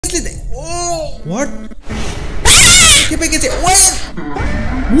Seriously O what কেঁপে গেছে wait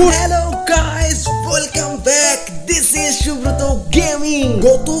hello guys welcome back this is Subrata gaming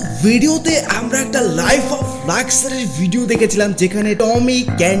গত ভিডিওতে আমরা একটা লাইফ অফ লাক্সারির ভিডিও দেখেছিলাম যেখানে টমি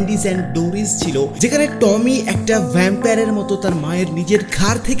ক্যান্ডিস এন্ড ডোরিস ছিল যেখানে টমি একটা ভ্যাম্পায়ারের মতো তার মায়ের নিজের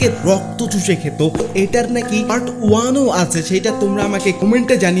ঘাড় থেকে রক্ত চুষে খেত এটার নাকি পার্ট 1ও আছে সেটা তোমরা আমাকে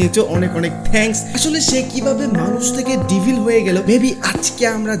কমেন্টে জানিয়েছো অনেক অনেক থ্যাঙ্কস আসলে সে কিভাবে মানুষ থেকে ডিভিল হয়ে গেল মেবি আজকে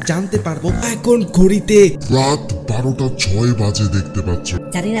আমরা জানতে পারবো এখন ঘড়িতে রাত 12:06 বাজে দেখতে পাচ্ছ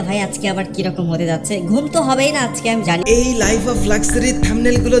জানি না ভাই আজকে আবার কি রকম হতে যাচ্ছে ঘুম তো হবেই না আজকে আমি জানি এই লাইফ অফ লাক্সারি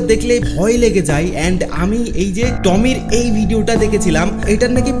থাম্বনেল গুলো দেখলে ভয় লেগে যায় এন্ড আমি এই যে টমির এই ভিডিওটা দেখেছিলাম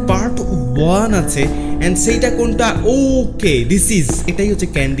এটার নাকি পার্ট 1 আছে এন্ড সেইটা কোনটা ওকে দিস ইজ এটাই হচ্ছে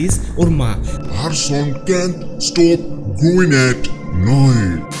ক্যান্ডিস ওর মা আর সন can stop going at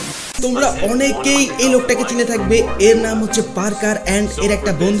night তোমরা অনেকেই এই লোকটাকে চিনে থাকবে এর নাম হচ্ছে পার্কার এন্ড এর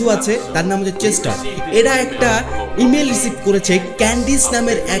একটা বন্ধু আছে তার নাম হচ্ছে চেস্টার এরা একটা ইমেল রিসিভ করেছে ক্যান্ডিস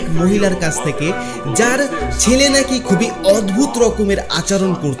নামের এক মহিলার কাছ থেকে যার ছেলে নাকি খুবই অদ্ভুত রকমের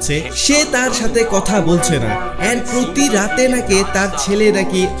আচরণ করছে সে তার সাথে কথা বলছে না এন্ড প্রতি রাতে নাকি তার ছেলে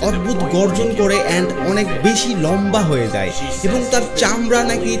নাকি অদ্ভুত গর্জন করে এন্ড অনেক বেশি লম্বা হয়ে যায় এবং তার চামড়া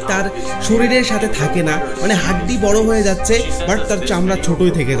নাকি তার শরীরের সাথে থাকে না মানে হাড্ডি বড় হয়ে যাচ্ছে বাট তার চামড়া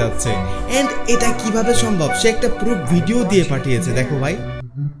ছোটই থেকে যাচ্ছে এন্ড এটা কিভাবে সম্ভব সে একটা পুরো ভিডিও দিয়ে পাঠিয়েছে দেখো ভাই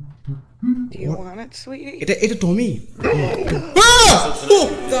এটা টমি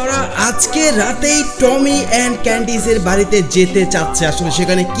তারা আজকে রাতেই টমি এন্ড ক্যান্ডিসের বাড়িতে যেতে চাচ্ছে আসলে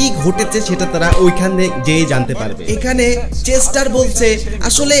সেখানে কি ঘটেছে সেটা তারা ওইখানে যেয়ে জানতে পারবে এখানে চেস্টার বলছে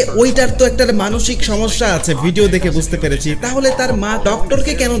আসলে ওইটার তো একটা মানসিক সমস্যা আছে ভিডিও দেখে বুঝতে পেরেছি তাহলে তার মা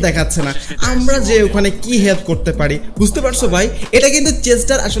ডক্টরকে কেন দেখাচ্ছে না আমরা যে ওখানে কি হেল্প করতে পারি বুঝতে পারছো ভাই এটা কিন্তু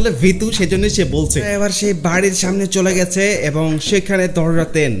চেস্টার আসলে ভীতু সেজন্য সে বলছে এবার সে বাড়ির সামনে চলে গেছে এবং সেখানে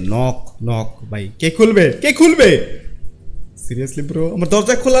দরজাতে নক নক ভাই কে খুলবে সিরিয়াসলি ব্রো আমার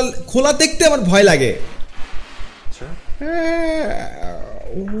দরজা খোলা দেখতে আমার ভয় লাগে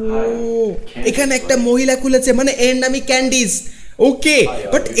এখানে একটা মহিলা খুলেছে মানে এর নামই ক্যান্ডিস ওকে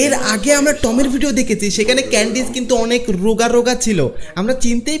বাট এর আগে আমরা টমের ভিডিও দেখেছি সেখানে ক্যান্ডিস কিন্তু অনেক রোগা ছিল আমরা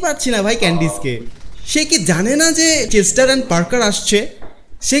চিনতেই পারছি না ভাই ক্যান্ডিসকে সে কি জানে না যে চেস্টার এন্ড পার্কার আসছে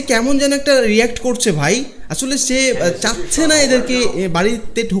সে কেমন যেন একটা রিয়াক্ট করছে ভাই আসলে সে চাচ্ছে না এদেরকে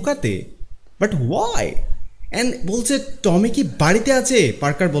বাড়িতে ঢোকাতে বাট ওয়াই এন্ড বলছে টমি কি বাড়িতে আছে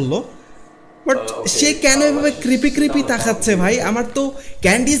পার্কার বলল বাট সে কেন এভাবে ক্রিপি তাকাচ্ছে ভাই আমার তো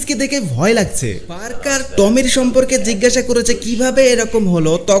ক্যান্ডিসকে দেখে ভয় লাগছে পার্কার টমির সম্পর্কে জিজ্ঞাসা করেছে কিভাবে এরকম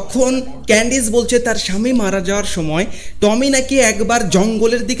হলো তখন ক্যান্ডিস বলছে তার স্বামী মারা যাওয়ার সময় টমি নাকি একবার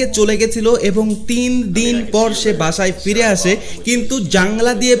জঙ্গলের দিকে চলে গেছিল এবং 3 দিন পর সে বাসায় ফিরে আসে কিন্তু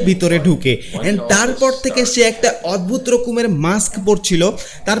জানলা দিয়ে ভিতরে ঢুকে এন্ড তারপর থেকে সে একটা অদ্ভুত রকমের মাস্ক পরছিল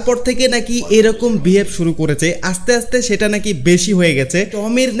তারপর থেকে নাকি এরকম বিহেভ শুরু করেছে আস্তে আস্তে সেটা নাকি বেশি হয়ে গেছে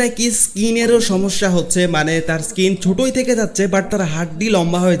টমির নাকি স্কিনের সমস্যা হচ্ছে মানে তার স্কিন ছোটই থেকে যাচ্ছে বাট তার হাড্ডি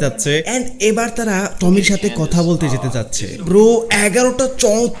লম্বা হয়ে যাচ্ছে এন্ড এবার তারা টমির সাথে কথা বলতে যেতে যাচ্ছে ব্রো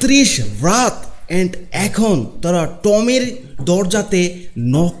 11:34 রাত এন্ড এখন তারা টমির দরজাতে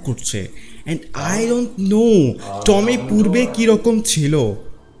নক করছে এন্ড আই ডোন্ট নো টমি পূর্বে কি রকম ছিল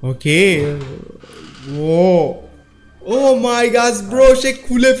ওকে ও মাই গড ব্রো সে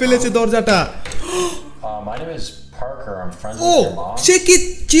খুলে ফেলেছে দরজাটা ও সে কি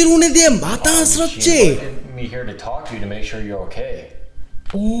চিরুনি দিয়ে মাথা আঁচড়াচ্ছে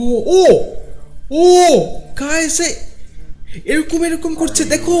ও গাইস এরকম করছে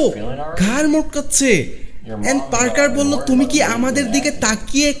দেখো ঘাড় মটকাচ্ছে এন্ড পার্কার বলল তুমি কি আমাদের দিকে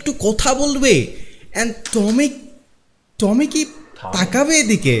তাকিয়ে একটু কথা বলবে এন্ড টমি কি তাকাবে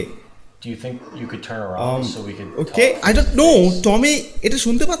এদিকে ওকে আই ডোন্ট নো টমি এটা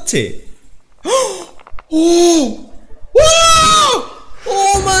শুনতে পাচ্ছে ও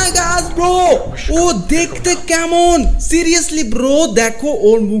মাই গড ব্রো ও দেখতে কেমন সিরিয়াসলি ব্রো দেখো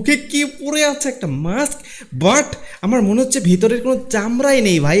ওর মুখে কি পরে আছে একটা মাস্ক বাট আমার মনে হচ্ছে ভিতরের কোনো চামড়াই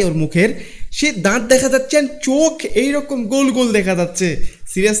নেই ভাই ওর মুখের সে দাঁত দেখা যাচ্ছে আর চোখ এইরকম গোল দেখা যাচ্ছে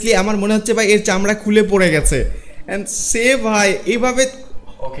সিরিয়াসলি আমার মনে হচ্ছে ভাই এর চামড়া খুলে পড়ে গেছে এন্ড সে ভাই এইভাবে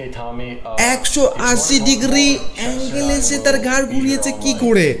 180 ডিগ্রি অ্যাঙ্গেলে সে তার ঘাড় ঘুরিয়েছে কি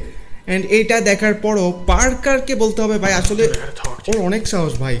করে এন্ড এটা দেখার পরও পার্কারকে বলতে হবে ভাই আসলে ওর অনেক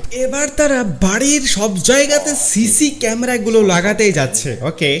সাহস ভাই এবার তারা বাড়ির সব জায়গাতে সিসি ক্যামেরাগুলো লাগাতেই যাচ্ছে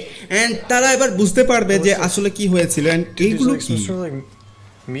ওকে এন্ড তারা এবার বুঝতে পারবে যে আসলে কি হয়েছিল এন্ড এইগুলো কি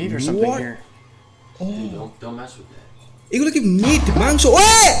এগুলো কি মিট মাংস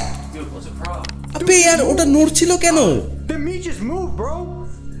আবে यार ওটা নড়ছিল কেন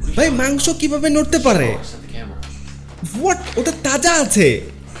ভাই মাংস কিভাবে নড়তে পারে হোয়াট ওটা তাজা আছে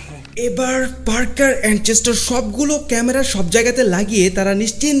এবার পার্কার অ্যান্ড চেস্টার সবগুলো ক্যামেরা সব জায়গাতে লাগিয়ে তারা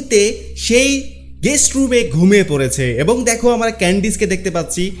নিশ্চিন্তে সেই গেস্ট রুমে ঘুমিয়ে পড়েছে। এবং দেখো আমরা ক্যান্ডিসকে দেখতে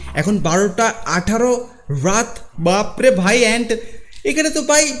পাচ্ছি, এখন 12:18 রাত। বাপরে ভাই, অ্যান্ড এখানে তো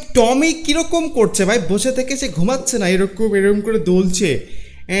ভাই টমি কিরকম করছে ভাই, বসে থেকে সে ঘুমাচ্ছে না, এরকম করে দোলছে।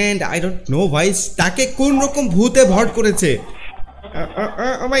 অ্যান্ড আই ডোন্ট নো ভাই তাকে কোন রকম ভূতে ভর করেছে।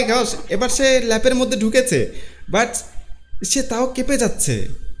 ও মাই গড, এবার সে ল্যাপের মধ্যে ঢুকেছে, বাট সে তাও কেঁপে যাচ্ছে।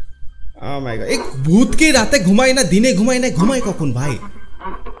 ও মাই গড, এই ভূত কি রাতে ঘুমায় না, দিনে ঘুমায় না, ঘুমায় কখন ভাই?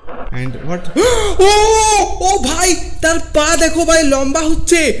 এন্ড হোয়াট, ও ভাই তার পা দেখো ভাই, লম্বা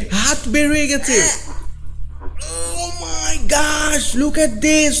হচ্ছে, হাত বের হয়ে গেছে। ও মাই গড, লুক এট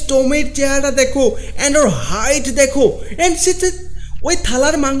দিস, টমের চেহারা দেখো এন্ড ওর হাইট দেখো, এন্ড সে ওই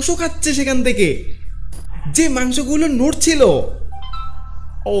থালার মাংস খাচ্ছে সেখান থেকে, যে মাংসগুলো নড়ছিল।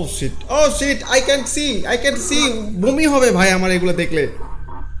 ও শিট, আই ক্যান সি বমি হবে ভাই আমার এগুলো দেখলে।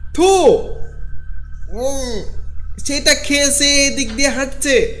 থু, সেটা খেয়েছে, এদিক দিয়ে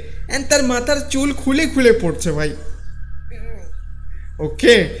হাঁটছে, এন্ড তার মাথার চুল খুলে খুলে পড়ছে ভাই।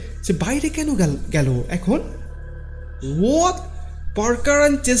 ওকে, সে বাইরে কেন গেল এখন? হোয়াট, পার্কার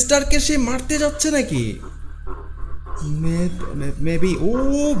অ্যান্ড চেস্টারকে সে মারতে যাচ্ছে নাকি? মেবি। ও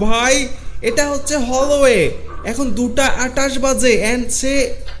ভাই, এটা হচ্ছে হলওয়ে, এখন 2:28 বাজে, এন্ড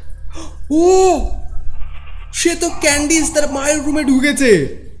সে তো ক্যান্ডিস তার মায়ের রুমে ঢুকেছে,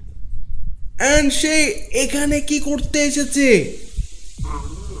 এন্ড সে এখানে কি করতে এসেছে?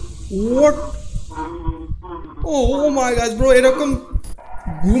 What, O my god bro, এরকম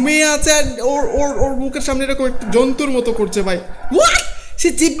ঘুমিয়ে আছে আর ওর মুখের সামনে এরকম একটু জন্তুর মতো করছে ভাই। হোয়াট, সে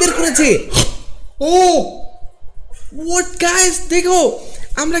জিভ বের করেছে। ও হোয়াট গাইস, দেখো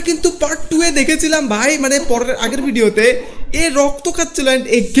আমরা কিন্তু পার্ট 2 এ দেখেছিলাম ভাই, মানে পরের আগের ভিডিওতে এ রক্ত খাচ্ছিল, এন্ড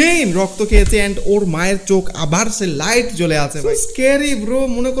এগেইন রক্ত খেয়েছে, এন্ড ওর মায়ের চোখ আবার সে লাইট জ্বলে আছে ভাই। স্ক্যারি ব্রো,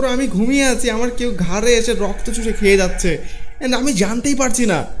 মনে করো আমি ঘুমিয়ে আছি, আমার কেউ ঘাড়ে এসে রক্ত চুষে খেয়ে যাচ্ছে, এন্ড আমি জানতেই পারছি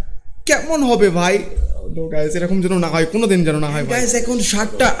না কেমন হবে ভাই। গাইস এরকম যেন না হয়, কোনোদিন যেন না হয় গাইস। এখন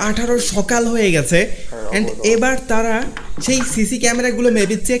 7:18 সকাল হয়ে গেছে, এন্ড এবার তারা সেই সিসি ক্যামেরাগুলো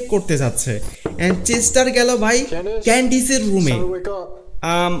মেবি চেক করতে যাচ্ছে, এন্ড চেস্টার গেল ভাই ক্যান্ডিসের রুমে।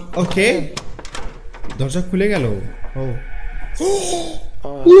 ওকে, দরজা খুলে গেল।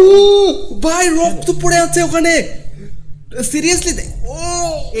 ও ভাই, রক্ত পড়ে আছে ওখানে, সিরিয়াসলি। ও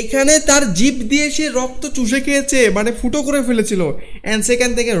এখানে তার জিভ দিয়ে সে রক্ত চুষে খেয়েছে, মানে ফুটো করে ফেলেছিল, এন্ড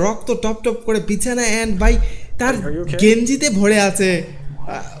সেখান থেকে রক্ত টপ টপ করে বিছানা, এন্ড ভাই তার গেঞ্জিতে ভরে আছে।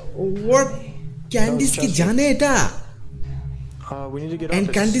 ওর ক্যান্ডিস কি জানে এটা? এন্ড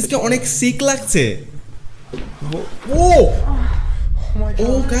ক্যান্ডিসকে অনেক সিক লাগছে। ও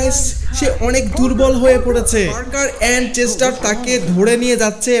গাইস, সে অনেক দুর্বল হয়ে পড়েছে। পার্কার এন্ড চেস্টার তাকে ধরে নিয়ে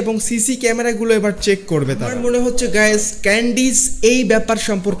যাচ্ছে এবং সিসি ক্যামেরাগুলো এবার চেক করবে। তার মনে হচ্ছে গাইস ক্যান্ডিস এই ব্যাপার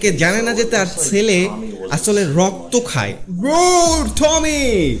সম্পর্কে জানে না যে তার ছেলে আসলে রক্ত খায়।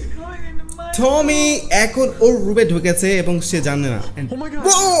 টমি এখন ওর রুমে ঢুকেছে এবং সে জানে না,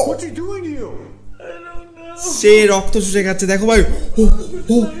 সে রক্ত চুষে খাচ্ছে। দেখো ভাই,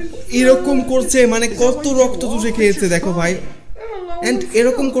 এরকম করছে, মানে কত রক্ত চুষে খেয়েছে দেখো ভাই। এন্ড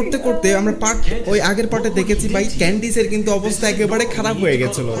এরকম করতে করতে আমরা ওই আগের পার্টে দেখেছি ভাই, ক্যান্ডিসের কিন্তু অবস্থা একেবারে খারাপ হয়ে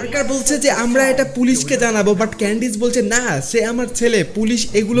গেছিল। সরকার বলছে যে আমরা এটা পুলিশকে জানাবো, বাট ক্যান্ডিস বলছে না, সে আমার ছেলে, পুলিশ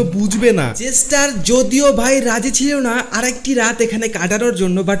এগুলো বুঝবে না। চেস্টার যদিও ভাই রাজি ছিল না আরেকটি রাত এখানে কাটানোর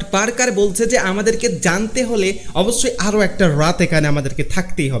জন্য, বাট পার্কার বলছে যে আমাদেরকে জানতে হলে অবশ্যই আরো একটা রাত এখানে আমাদেরকে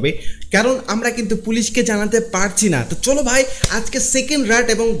থাকতেই হবে, কারণ আমরা কিন্তু পুলিশকে জানাতে পারছি না। তো চলো ভাই, আজকে সেকেন্ড রাত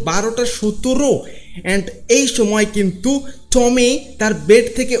এবং 12:17, অ্যান্ড এই সময় কিন্তু টমি তার বেড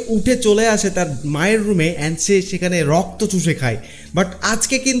থেকে উঠে চলে আসে তার মায়ের রুমে, অ্যান্ড সে সেখানে রক্ত চুষে খায়। বাট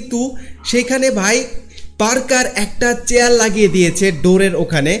আজকে কিন্তু সেখানে ভাই পার্কার একটা চেয়ার লাগিয়ে দিয়েছে ডোরের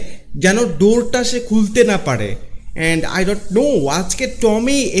ওখানে, যেন ডোরটা সে খুলতে না পারে। অ্যান্ড আই ডোন্ট নো আজকে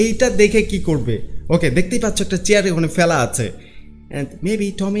টমি এইটা দেখে কি করবে। ওকে, দেখতেই পাচ্ছ একটা চেয়ার ওখানে ফেলা আছে, অ্যান্ড মেবি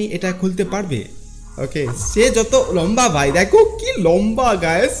টমি এটা খুলতে পারবে। ওকে, সে যত লম্বা ভাই, দেখো কি লম্বা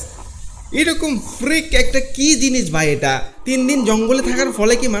গাইস, এরকম ফ্রিক একটা কি জিনিস ভাই, এটা 3 দিন জঙ্গলে থাকার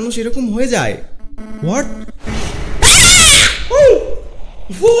ফলে কি মানুষ এরকম হয়ে যায়? হোয়াট,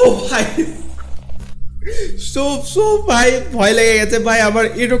 ও ভাই, সো ভাই ভয় লেগে গেছে ভাই আমার,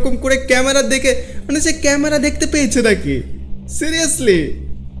 এরকম করে ক্যামেরা দেখে, মানে সে ক্যামেরা দেখতে পেয়েছে নাকি সিরিয়াসলি?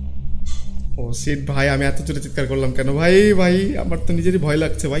 ও শিট ভাই, আমি এত জোরে চিৎকার করলাম কেন ভাই? ভাই আমার তো নিজেরই ভয়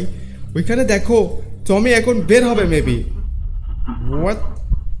লাগছে ভাই। ওইখানে দেখো টমি এখন বের হবে maybe. What,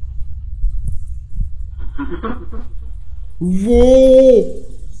 whoa,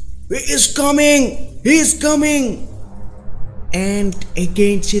 he is coming, and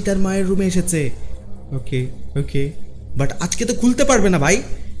again সে তার মায়ের রুমে এসেছে। ওকে, বাট আজকে তো খুলতে পারবে না ভাই,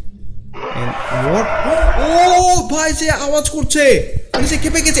 হোয়াট? ও ভাই সে আওয়াজ করছে, মানে সে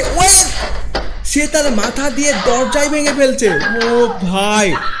খেপে গেছে। ওয়েট, সে তার মাথা দিয়ে দরজায় ভেঙে ফেলছে। ও ভাই,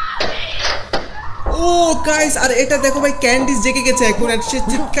 ও গাইস, আর এটা দেখো ভাই, ক্যান্ডিস জেগে গেছে এখন, আর সে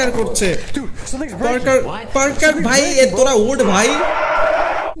চিৎকার করছে। পার্কার, পার্কার ভাই তোরা ওঠ ভাই।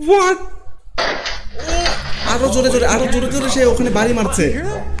 হোয়াট? আরো জোরে জোরে, আরো জোরে জোরে সে ওখানে বাড়ি মারছে।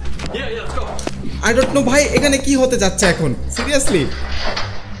 আই ডোন্ট নো ভাই এখানে কি হতে যাচ্ছে এখন, seriously.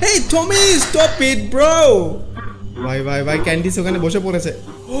 Hey Tommy, stop it bro. ভাই ভাই ভাই, ক্যান্ডিস ওখানে বসে পড়েছে।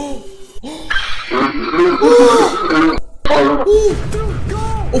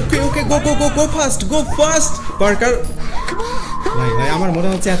 ওকে ওকে, গো গো গো গো ফাস্ট, গো ফাস্ট পার্কার। ভাই ভাই আমার মনে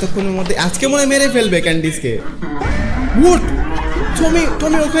হচ্ছে এতক্ষণের মধ্যে আজকে মনে মেরে ফেলবে ক্যান্ডিসকে। হোয়াট? টমি,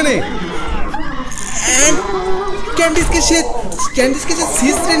 টমি ওখানে, এন্ড ক্যান্ডিসকে সে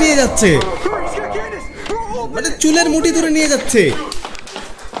সিস্টে নিয়ে যাচ্ছে, মানে চুলের মুঠি ধরে নিয়ে যাচ্ছে।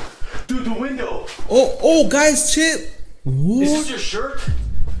 ও ও গাইস,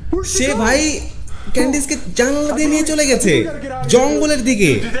 সে ভাই ক্যান্ডিসকে জানালা দিয়ে নিয়ে চলে গেছে জঙ্গলের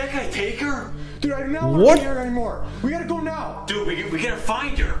দিকে। What? Dude, we gotta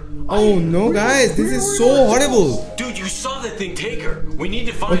find her. Oh no guys, this is so horrible. Dude, you saw that thing take her. We need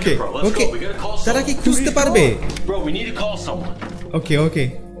to find Okay, her, bro. Let's okay. go. We gotta call তারা কি someone. খুঁজতে পারবে? Bro, we need to call someone. Okay, okay.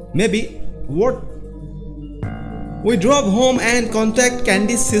 Maybe. What? We drove home and contact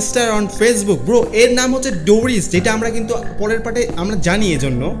Candy's sister on Facebook. Bro, এর নাম হচ্ছে Doris, যেটা আমরা কিন্তু পরের পার্টে আমরা জানি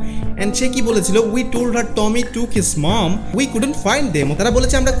এজন্য। And সে কি বলেছিল? We told her Tommy took his mom. We couldn't find them. তারা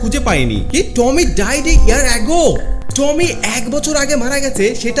বলেছে আমরা খুঁজে পাইনি। কি? Tommy died a year ago. টমি 1 বছর আগে মারা গেছে,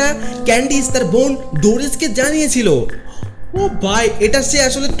 সেটা ক্যান্ডিস তার বোন ডোরিসকে জানিয়েছিল। ও ভাই, এটা সে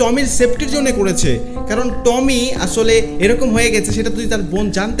আসলে টমির সেফটির জন্য করেছে, কারণ টমি আসলে এরকম হয়ে গেছে সেটা যদি তার বোন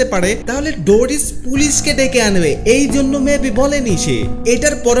জানতে পারে তাহলে ডোরিস পুলিশকে ডেকে আনবে, এই জন্য মেবি বলেনি সে।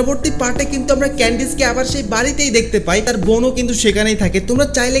 এটার পরবর্তী পার্টে কিন্তু আমরা ক্যান্ডিসকে আবার সেই বাড়িতেই দেখতে পাই, তার বোনও কিন্তু সেখানেই থাকে। তোমরা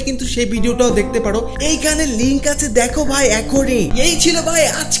চাইলে কিন্তু সেই ভিডিওটাও দেখতে পারো, এইখানে লিংক আছে, দেখো ভাই এখনই। এই ছিল ভাই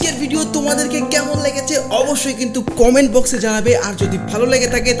আজকের ভিডিও, তোমাদেরকে কেমন লেগেছে অবশ্যই কিন্তু কমেন্ট বক্সে জানাবে, আর যদি ভালো লেগে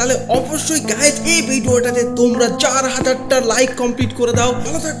থাকে তাহলে অবশ্যই গাইস এই ভিডিওটাতে তোমরা 4000টা লাইক কমপ্লিট করে দাও।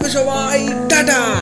 ভালো থাকবে সবাই, টাটা।